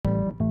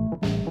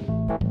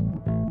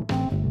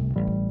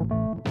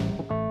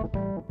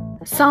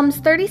Psalms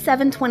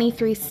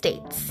 37:23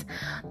 states,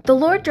 "The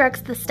Lord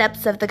directs the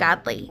steps of the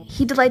godly.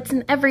 He delights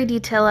in every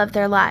detail of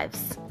their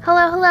lives."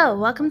 Hello,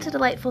 welcome to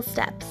Delightful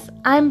Steps.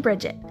 I'm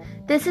Bridget.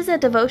 This is a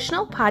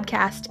devotional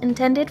podcast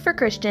intended for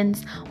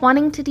Christians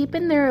wanting to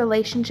deepen their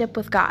relationship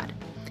with God.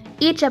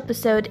 Each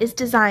episode is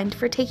designed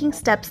for taking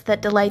steps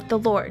that delight the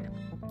Lord.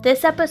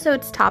 This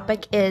episode's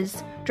topic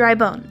is dry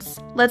bones.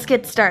 Let's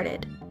get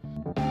started.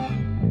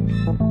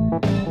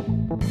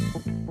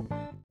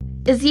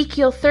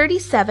 Ezekiel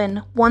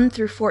 37,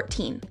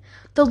 1-14.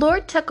 The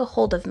Lord took a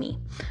hold of me,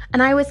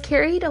 and I was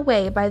carried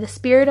away by the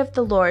Spirit of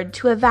the Lord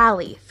to a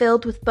valley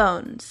filled with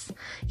bones.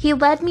 He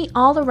led me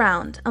all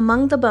around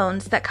among the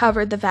bones that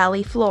covered the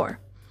valley floor.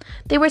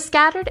 They were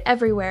scattered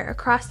everywhere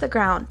across the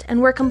ground and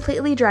were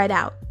completely dried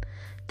out.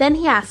 Then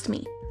he asked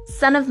me,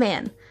 "Son of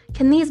man,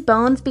 can these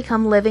bones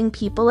become living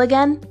people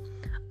again?"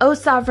 "O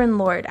sovereign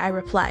Lord," I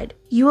replied,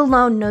 "you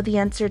alone know the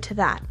answer to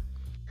that."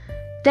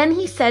 Then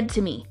he said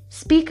to me,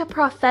 "Speak a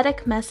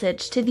prophetic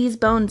message to these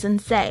bones and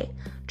say,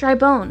 'Dry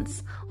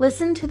bones,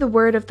 listen to the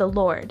word of the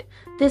Lord.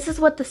 This is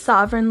what the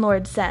sovereign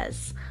Lord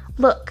says.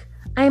 Look,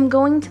 I am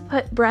going to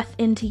put breath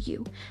into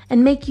you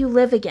and make you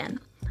live again.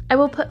 I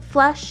will put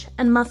flesh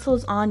and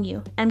muscles on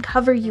you and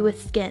cover you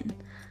with skin.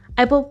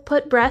 I will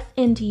put breath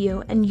into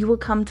you and you will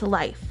come to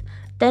life.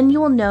 Then you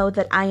will know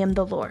that I am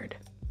the Lord.'"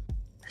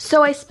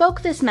 So I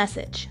spoke this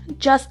message,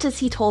 just as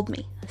he told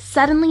me.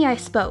 Suddenly I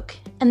spoke,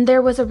 and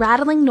there was a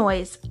rattling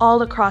noise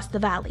all across the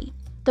valley.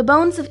 The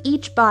bones of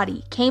each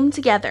body came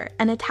together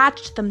and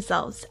attached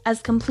themselves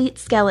as complete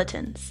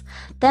skeletons.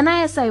 Then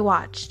as I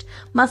watched,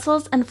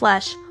 muscles and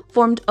flesh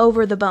formed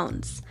over the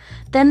bones.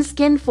 Then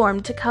skin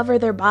formed to cover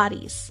their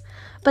bodies.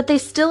 But they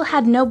still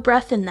had no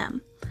breath in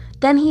them.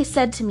 Then he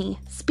said to me,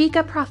 "Speak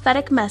a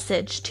prophetic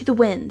message to the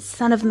winds,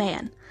 Son of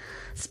man.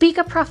 Speak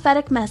a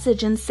prophetic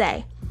message and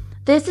say,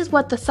 'This is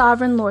what the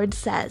sovereign Lord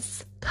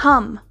says.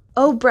 Come,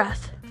 O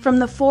breath, from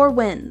the four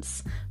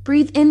winds.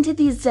 Breathe into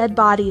these dead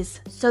bodies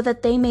so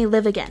that they may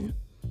live again.'"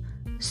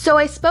 So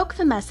I spoke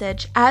the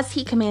message as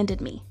he commanded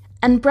me,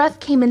 and breath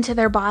came into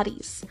their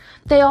bodies.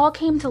 They all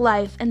came to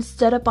life and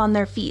stood up on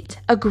their feet,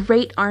 a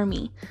great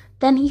army.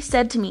 Then he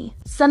said to me,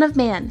 "Son of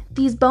man,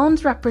 these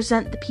bones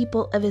represent the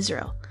people of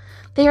Israel.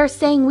 They are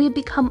saying, 'We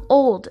become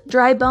old,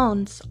 dry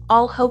bones.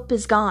 All hope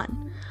is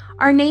gone.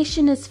 Our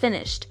nation is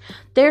finished.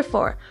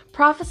 Therefore,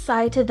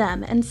 prophesy to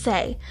them and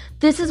say,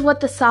 'This is what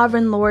the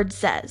sovereign Lord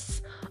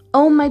says.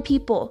 O my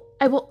people,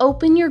 I will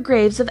open your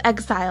graves of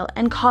exile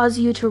and cause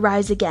you to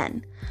rise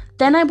again.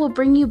 Then I will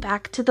bring you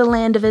back to the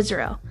land of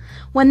Israel.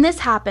 When this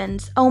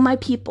happens, O my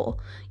people,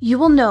 you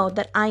will know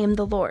that I am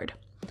the Lord.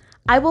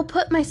 I will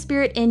put my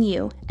spirit in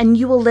you, and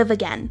you will live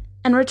again,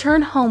 and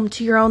return home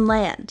to your own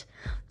land.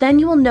 Then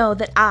you will know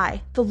that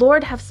I, the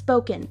Lord, have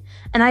spoken,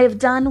 and I have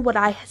done what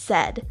I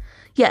said.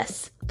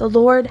 Yes, the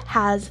Lord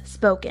has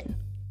spoken."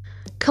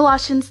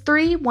 Colossians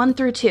 3,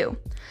 1-2.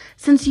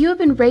 Since you have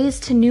been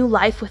raised to new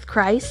life with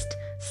Christ,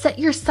 set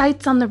your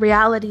sights on the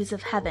realities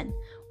of heaven,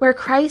 where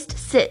Christ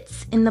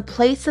sits in the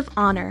place of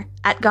honor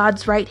at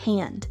God's right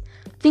hand.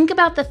 Think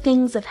about the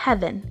things of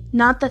heaven,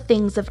 not the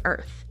things of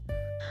earth.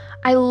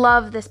 I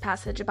love this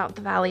passage about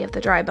the Valley of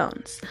the Dry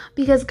Bones,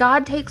 because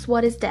God takes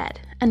what is dead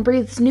and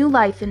breathes new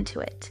life into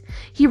it.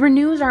 He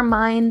renews our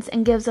minds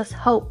and gives us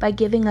hope by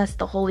giving us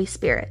the Holy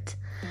Spirit.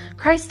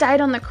 Christ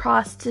died on the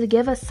cross to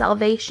give us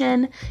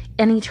salvation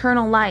and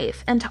eternal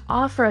life and to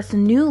offer us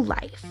new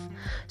life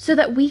so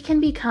that we can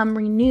become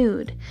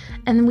renewed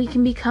and we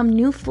can become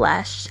new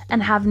flesh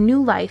and have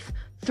new life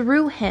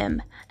through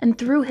him and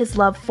through his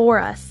love for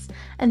us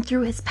and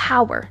through his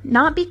power,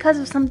 not because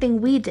of something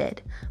we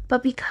did,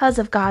 but because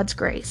of God's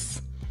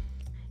grace.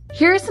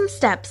 Here are some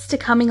steps to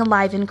coming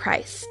alive in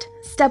Christ.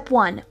 Step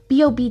 1,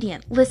 be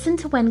obedient. Listen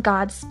to when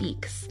God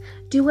speaks.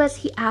 Do as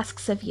he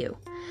asks of you,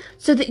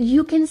 so that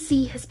you can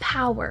see his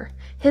power,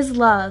 his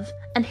love,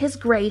 and his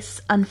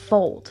grace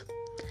unfold.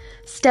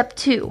 Step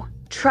 2,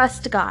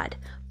 trust God.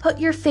 Put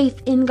your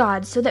faith in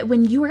God so that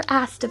when you are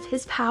asked of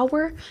his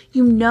power,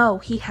 you know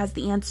he has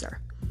the answer.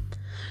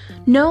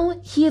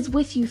 Know he is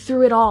with you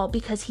through it all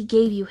because he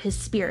gave you his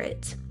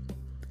Spirit.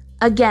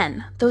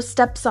 Again, those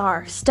steps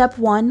are: Step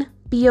 1,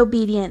 be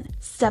obedient.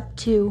 Step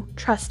 2,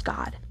 trust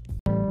God.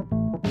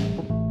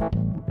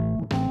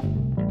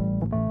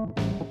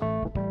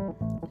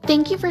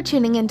 Thank you for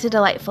tuning in to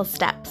Delightful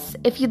Steps.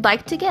 If you'd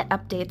like to get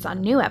updates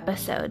on new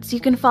episodes, you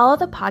can follow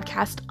the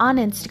podcast on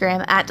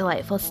Instagram at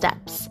Delightful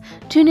Steps.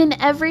 Tune in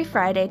every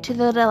Friday to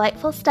the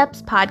Delightful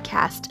Steps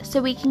podcast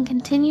so we can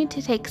continue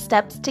to take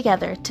steps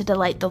together to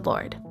delight the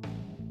Lord.